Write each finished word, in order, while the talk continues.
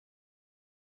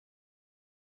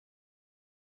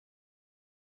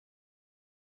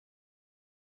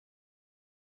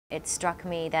It struck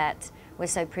me that we're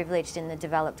so privileged in the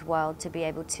developed world to be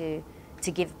able to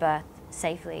give birth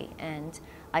safely, and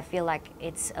I feel like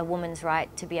it's a woman's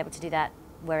right to be able to do that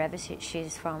wherever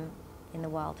she's from in the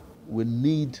world. We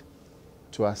need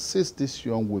to assist these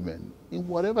young women in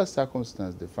whatever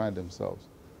circumstance they find themselves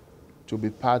to be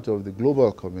part of the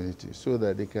global community so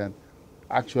that they can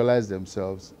actualize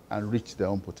themselves and reach their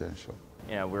own potential.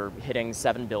 You know, we're hitting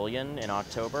 7 billion in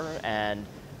October, and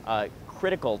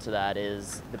critical to that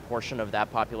is the portion of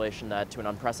that population that, to an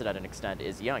unprecedented extent,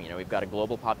 is young. You know, we've got a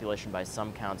global population by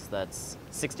some counts that's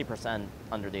 60%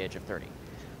 under the age of 30.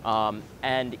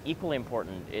 And equally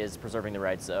important is preserving the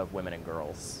rights of women and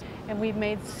girls. And we've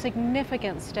made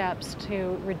significant steps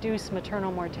to reduce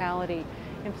maternal mortality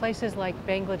in places like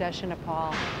Bangladesh and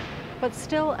Nepal. But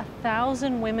still,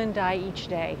 1,000 women die each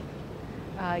day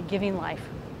giving life.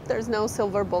 There's no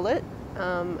silver bullet.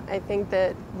 I think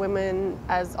that women,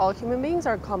 as all human beings,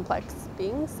 are complex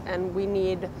beings, and we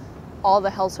need all the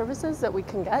health services that we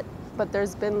can get, but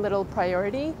there's been little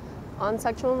priority on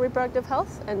sexual and reproductive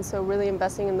health, and so really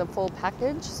investing in the full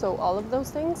package, so all of those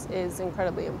things, is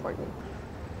incredibly important.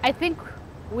 I think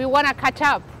we want to catch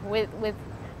up with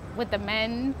the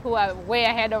men who are way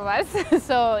ahead of us,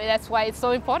 so that's why it's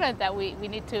so important that we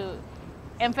need to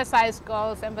emphasize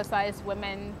girls, emphasize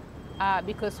women,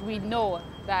 because we know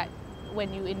that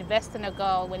when you invest in a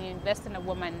girl, when you invest in a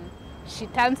woman, she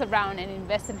turns around and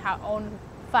invests in her own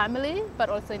family, but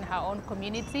also in her own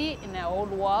community, in her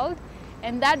own world,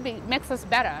 and that makes us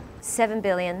better. 7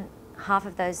 billion, half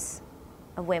of those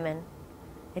are women.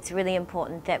 It's really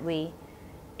important that we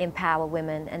empower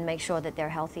women and make sure that they're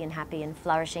healthy and happy and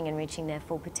flourishing and reaching their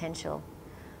full potential,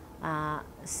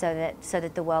 so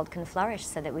that the world can flourish,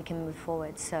 so that we can move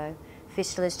forward. So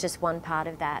Fistula is just one part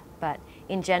of that, but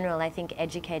in general I think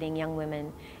educating young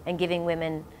women and giving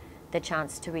women the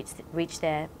chance to reach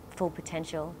their full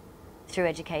potential through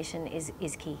education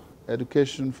is key.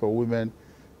 Education for women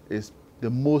is the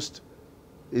most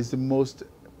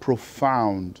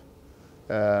profound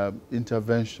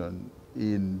intervention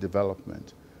in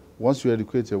development. Once you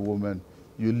educate a woman,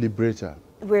 you liberate her.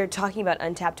 We're talking about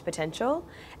untapped potential,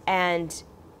 and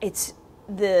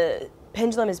the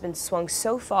pendulum has been swung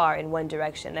so far in one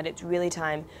direction that it's really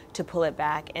time to pull it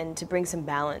back and to bring some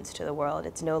balance to the world.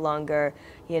 It's no longer,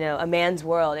 a man's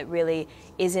world. It really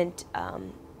isn't.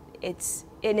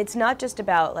 It's not just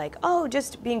about like, oh,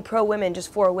 just being pro-women,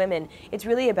 just for women. It's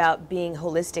really about being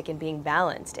holistic and being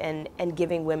balanced and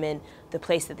giving women the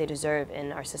place that they deserve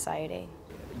in our society.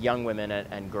 Young women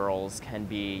and girls can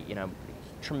be,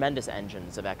 tremendous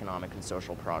engines of economic and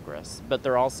social progress, but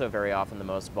they're also very often the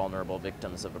most vulnerable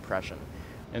victims of oppression.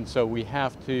 And so we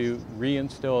have to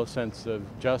reinstill a sense of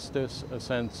justice, a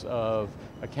sense of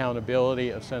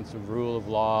accountability, a sense of rule of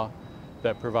law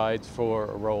that provides for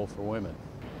a role for women.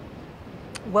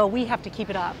 Well, we have to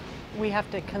keep it up. We have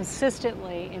to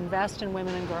consistently invest in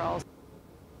women and girls.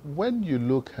 When you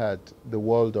look at the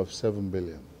world of 7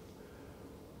 billion,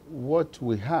 what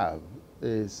we have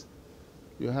is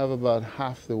you have about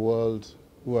half the world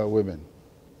who are women.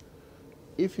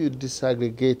 If you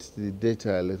disaggregate the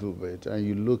data a little bit and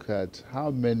you look at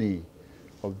how many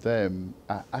of them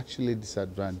are actually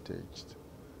disadvantaged,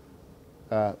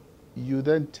 you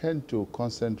then tend to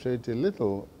concentrate a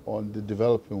little on the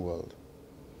developing world,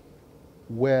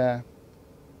 where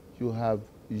you have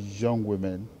young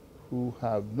women who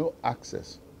have no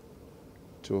access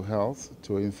to health,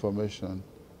 to information,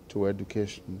 to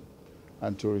education,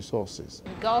 and to resources.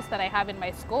 Girls that I have in my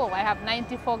school, I have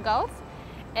 94 girls,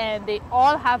 and they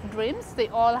all have dreams, they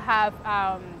all have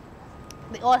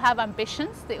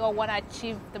ambitions, they all want to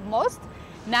achieve the most.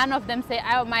 None of them say,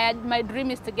 oh, my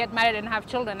dream is to get married and have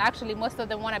children. Actually, most of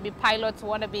them want to be pilots,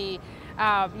 want to be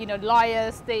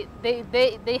lawyers. They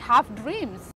have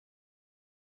dreams.